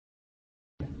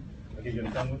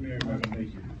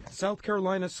South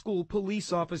Carolina school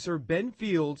police officer Ben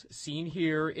Fields, seen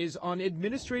here, is on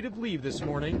administrative leave this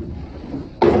morning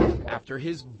after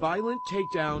his violent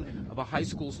takedown of a high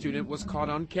school student was caught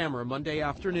on camera Monday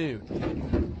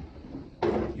afternoon.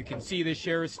 You can see the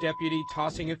sheriff's deputy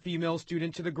tossing a female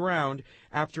student to the ground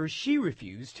after she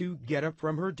refused to get up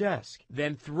from her desk,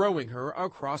 then throwing her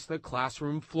across the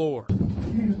classroom floor.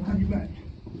 Hands behind your back.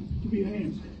 Give me your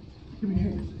hands. Give me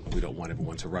your hands. We don't want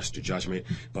everyone to rush to judgment,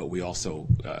 but we also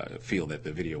feel that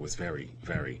the video was very,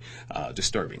 very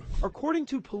disturbing. According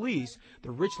to police,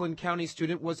 the Richland County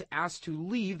student was asked to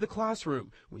leave the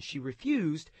classroom. When she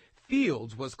refused,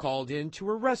 Fields was called in to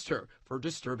arrest her for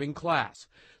disturbing class.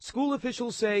 School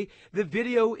officials say the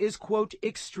video is, quote,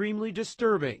 extremely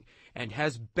disturbing and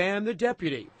has banned the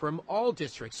deputy from all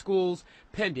district schools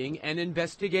pending an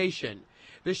investigation.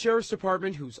 The sheriff's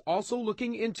department, who's also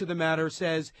looking into the matter,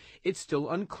 says it's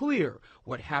still unclear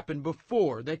what happened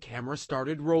before the camera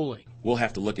started rolling. We'll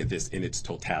have to look at this in its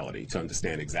totality to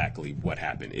understand exactly what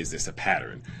happened. Is this a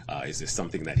pattern? Is this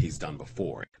something that he's done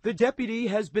before? The deputy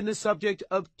has been the subject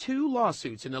of 2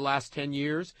 lawsuits in the last 10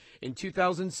 years. In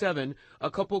 2007,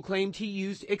 a couple claimed he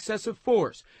used excessive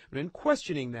force when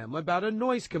questioning them about a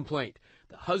noise complaint.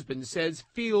 The husband says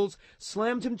Fields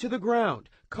slammed him to the ground,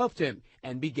 cuffed him,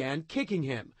 and began kicking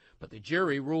him. But the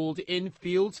jury ruled in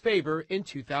Fields' favor in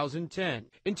 2010.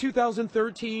 In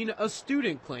 2013, a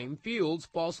student claimed Fields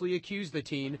falsely accused the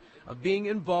teen of being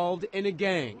involved in a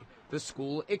gang, the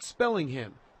school expelling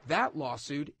him. That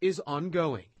lawsuit is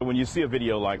ongoing. When you see a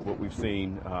video like what we've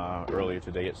seen earlier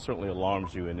today, it certainly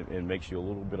alarms you and makes you a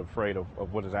little bit afraid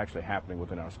of what is actually happening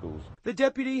within our schools. The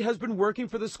deputy has been working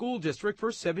for the school district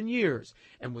for 7 years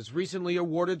and was recently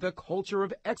awarded the Culture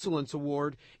of Excellence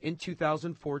Award in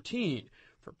 2014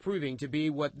 for proving to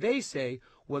be what they say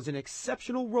was an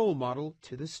exceptional role model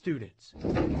to the students.